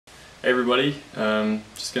Hey everybody,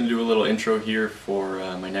 just going to do a little intro here for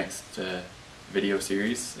my next video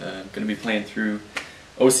series. I'm going to be playing through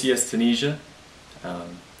OCS Tunisia.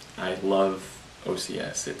 I love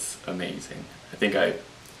OCS, it's amazing. I think I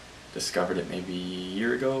discovered it maybe a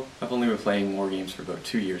year ago. I've only been playing war games for about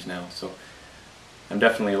 2 years now, so I'm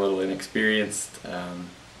definitely a little inexperienced.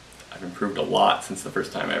 I've improved a lot since the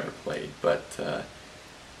first time I ever played, but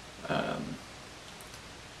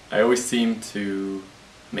I always seem to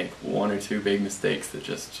make one or two big mistakes that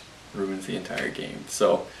just ruins the entire game.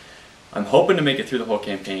 So I'm hoping to make it through the whole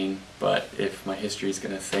campaign, but if my history is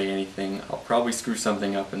going to say anything, I'll probably screw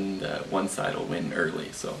something up and one side will win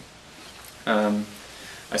early. So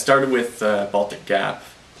I started with Baltic Gap,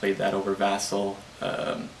 played that over Vassal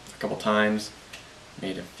a couple times,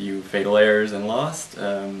 made a few fatal errors and lost.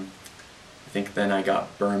 I think then I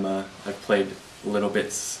got Burma. I've played little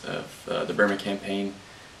bits of the Burma campaign,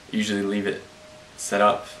 usually leave it set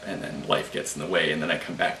up and then life gets in the way and then I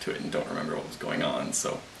come back to it and don't remember what was going on,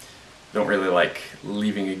 so I don't really like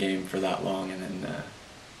leaving a game for that long and then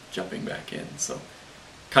jumping back in. So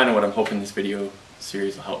kind of what I'm hoping this video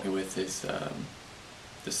series will help me with is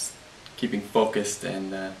just keeping focused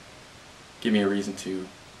and give me a reason to,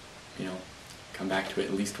 you know, come back to it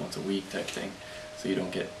at least once a week type thing, so you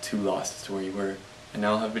don't get too lost as to where you were. And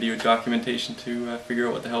now I'll have video documentation to figure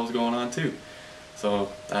out what the hell's going on too,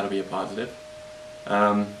 so that'll be a positive.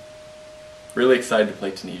 Really excited to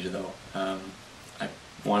play Tunisia though. I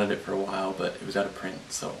wanted it for a while, but it was out of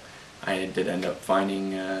print, so I did end up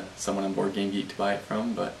finding someone on Board Game Geek to buy it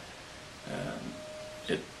from, but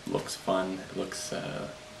it looks fun. It looks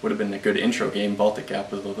would have been a good intro game. Baltic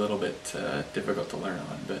Gap was a little bit difficult to learn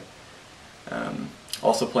on, but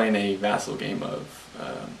also playing a Vassal game of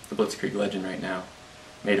the Blitzkrieg Legend right now.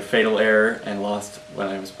 Made a fatal error and lost when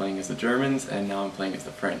I was playing as the Germans, and now I'm playing as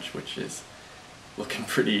the French, which is looking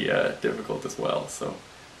pretty difficult as well. So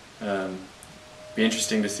be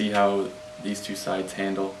interesting to see how these two sides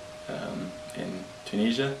handle in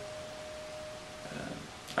Tunisia.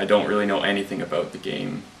 I don't really know anything about the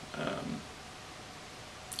game.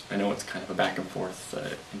 I know it's kind of a back and forth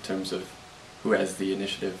in terms of who has the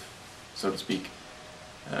initiative, so to speak.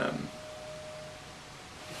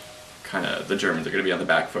 Kind of the Germans are going to be on the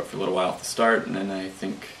back foot for a little while at the start, and then I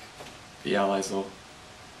think the Allies will,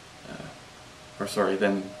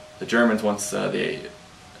 then the Germans, once the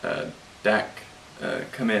DAC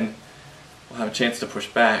come in, will have a chance to push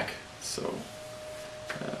back. So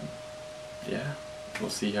yeah, we'll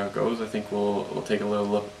see how it goes. I think we'll take a little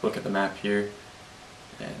look at the map here,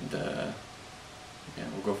 and yeah,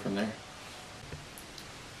 we'll go from there.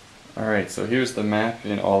 Alright, so here's the map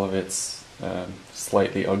in all of its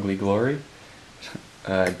slightly ugly glory.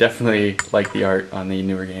 Definitely like the art on the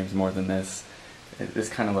newer games more than this. This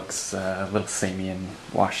kind of looks a little samey and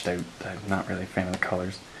washed out. I'm not really a fan of the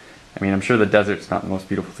colors. I mean, I'm sure the desert's not the most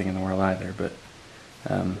beautiful thing in the world either, but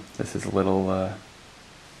this is a little, I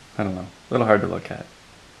don't know, a little hard to look at.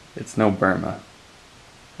 It's no Burma.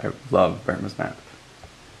 I love Burma's map.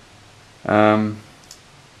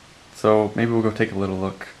 So maybe we'll go take a little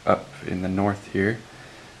look up in the north here,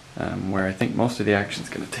 where I think most of the action's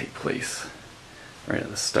going to take place, right at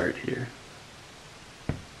the start here.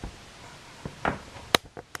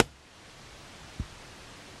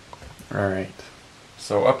 Alright,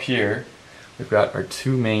 so up here we've got our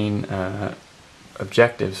two main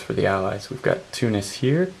objectives for the Allies. We've got Tunis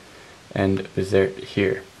here and Bizerte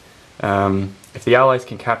here. If the Allies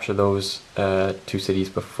can capture those two cities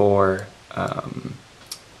before, I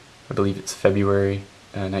believe it's February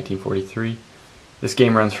 1943, this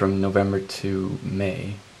game runs from November to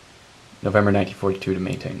May. November 1942 to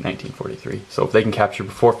May 1943. So if they can capture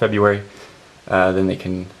before February, then they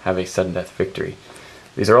can have a sudden death victory.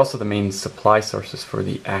 These are also the main supply sources for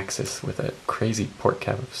the Axis, with a crazy port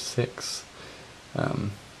cap of 6.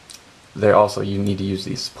 They're also, you need to use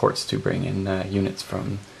these ports to bring in units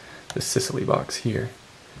from the Sicily box here.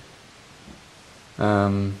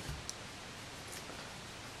 Some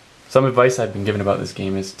advice I've been given about this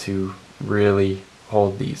game is to really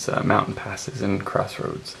hold these mountain passes and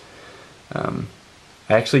crossroads. I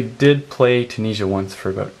actually did play Tunisia once for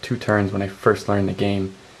about 2 turns when I first learned the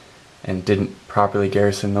game, and didn't properly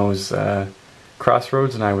garrison those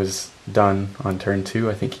crossroads, and I was done on turn 2.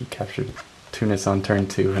 I think he captured Tunis on turn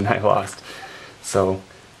 2 and I lost. So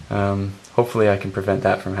hopefully I can prevent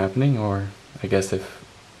that from happening, or I guess if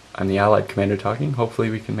I'm the Allied commander talking, hopefully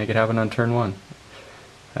we can make it happen on turn 1.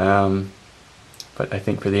 But I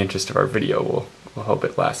think for the interest of our video, we'll hope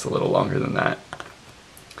it lasts a little longer than that.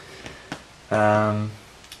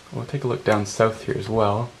 We'll take a look down south here as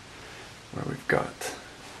well, where we've got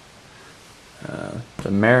the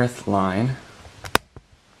Mareth line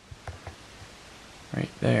right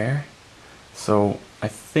there. So I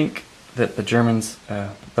think that the Germans,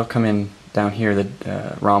 they'll come in down here,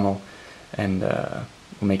 Rommel, and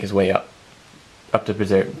will make his way up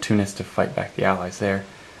to Tunis to fight back the Allies there,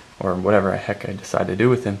 or whatever the heck I decide to do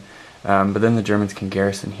with him. But then the Germans can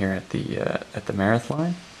garrison here at the Mareth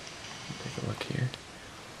line. Take a look here,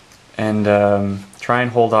 and try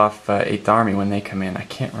and hold off 8th Army when they come in. I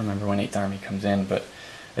can't remember when 8th Army comes in, but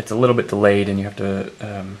it's a little bit delayed, and you have to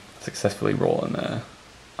successfully roll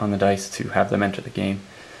on the dice to have them enter the game.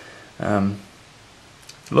 It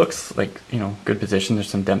looks like, good position. There's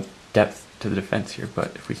some depth to the defense here,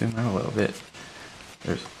 but if we zoom out a little bit,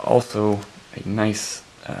 there's also a nice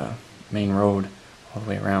main road all the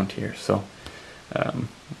way around here. So I'll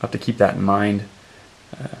have to keep that in mind.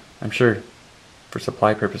 I'm sure for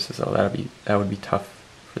supply purposes, though, that would be tough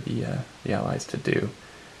for the Allies to do.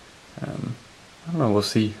 I don't know. We'll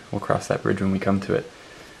see. We'll cross that bridge when we come to it.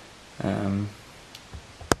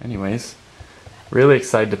 Anyways, really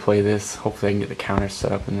excited to play this. Hopefully I can get the counters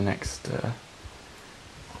set up in the next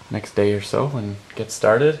day or so and get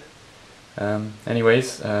started.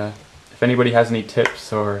 Anyways, if anybody has any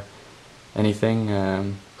tips or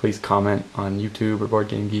anything, please comment on YouTube or Board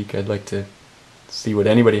Game Geek. I'd like to see what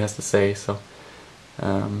anybody has to say. So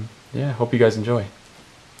yeah, hope you guys enjoy.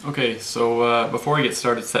 Okay, so before I get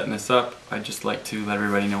started setting this up, I'd just like to let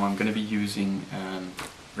everybody know I'm going to be using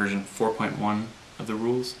version 4.1 of the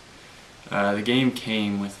rules. The game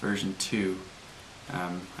came with version 2.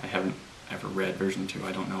 I haven't ever read version 2,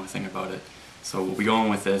 I don't know a thing about it. So we'll be going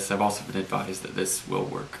with this. I've also been advised that this will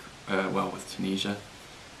work well with Tunisia.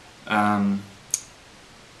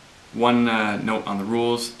 One note on the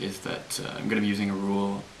rules is that I'm going to be using a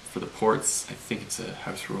rule for the ports. I think it's a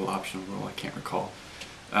house rule, optional rule, I can't recall.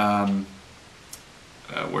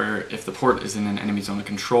 Where if the port is in an enemy zone of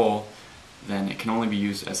control, then it can only be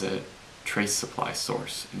used as a trace supply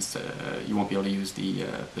source. Instead, you won't be able to use the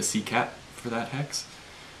CCAP for that hex.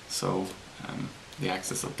 So the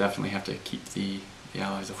Axis will definitely have to keep the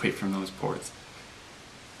Allies away from those ports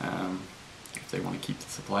if they want to keep the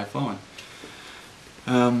supply flowing.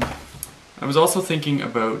 I was also thinking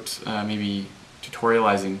about maybe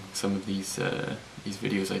tutorializing some of these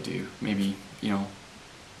videos I do. Maybe,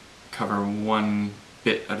 cover one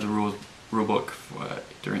bit of the rulebook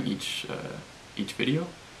during each video.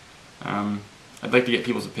 I'd like to get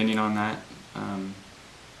people's opinion on that,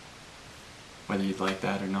 whether you'd like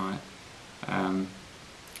that or not.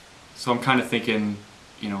 So I'm kind of thinking,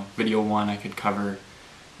 video 1 I could cover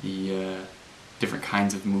the different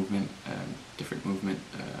kinds of movement,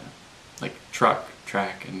 like truck,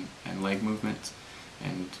 track, and leg movements,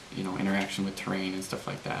 and interaction with terrain and stuff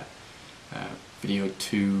like that. Video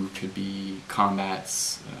 2 could be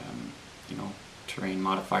combats, terrain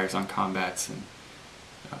modifiers on combats and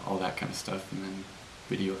all that kind of stuff. And then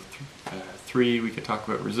video 3 we could talk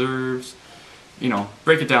about reserves,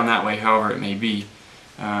 break it down that way, however it may be.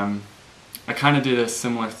 I kind of did a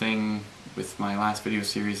similar thing with my last video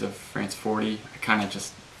series of France 40. It kind of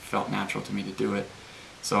just felt natural to me to do it.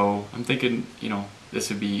 So I'm thinking, this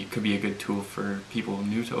could be a good tool for people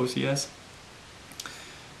new to OCS.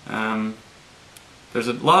 There's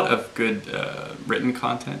a lot of good written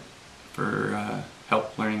content for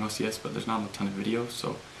help learning OCS, but there's not a ton of videos.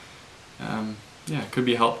 So yeah, it could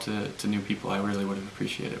be a help to new people. I really would have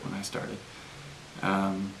appreciated it when I started.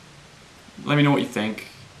 Let me know what you think,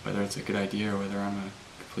 whether it's a good idea or whether I'm a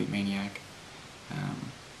complete maniac.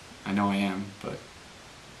 I know I am, but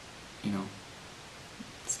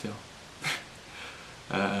still.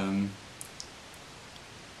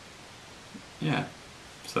 Yeah,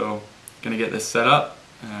 so gonna get this set up,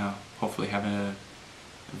 hopefully have a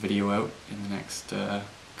video out in the next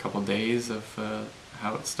couple days of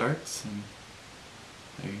how it starts, and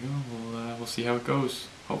there you go. We'll see how it goes.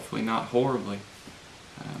 Hopefully not horribly.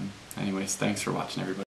 Anyways, thanks for watching, everybody.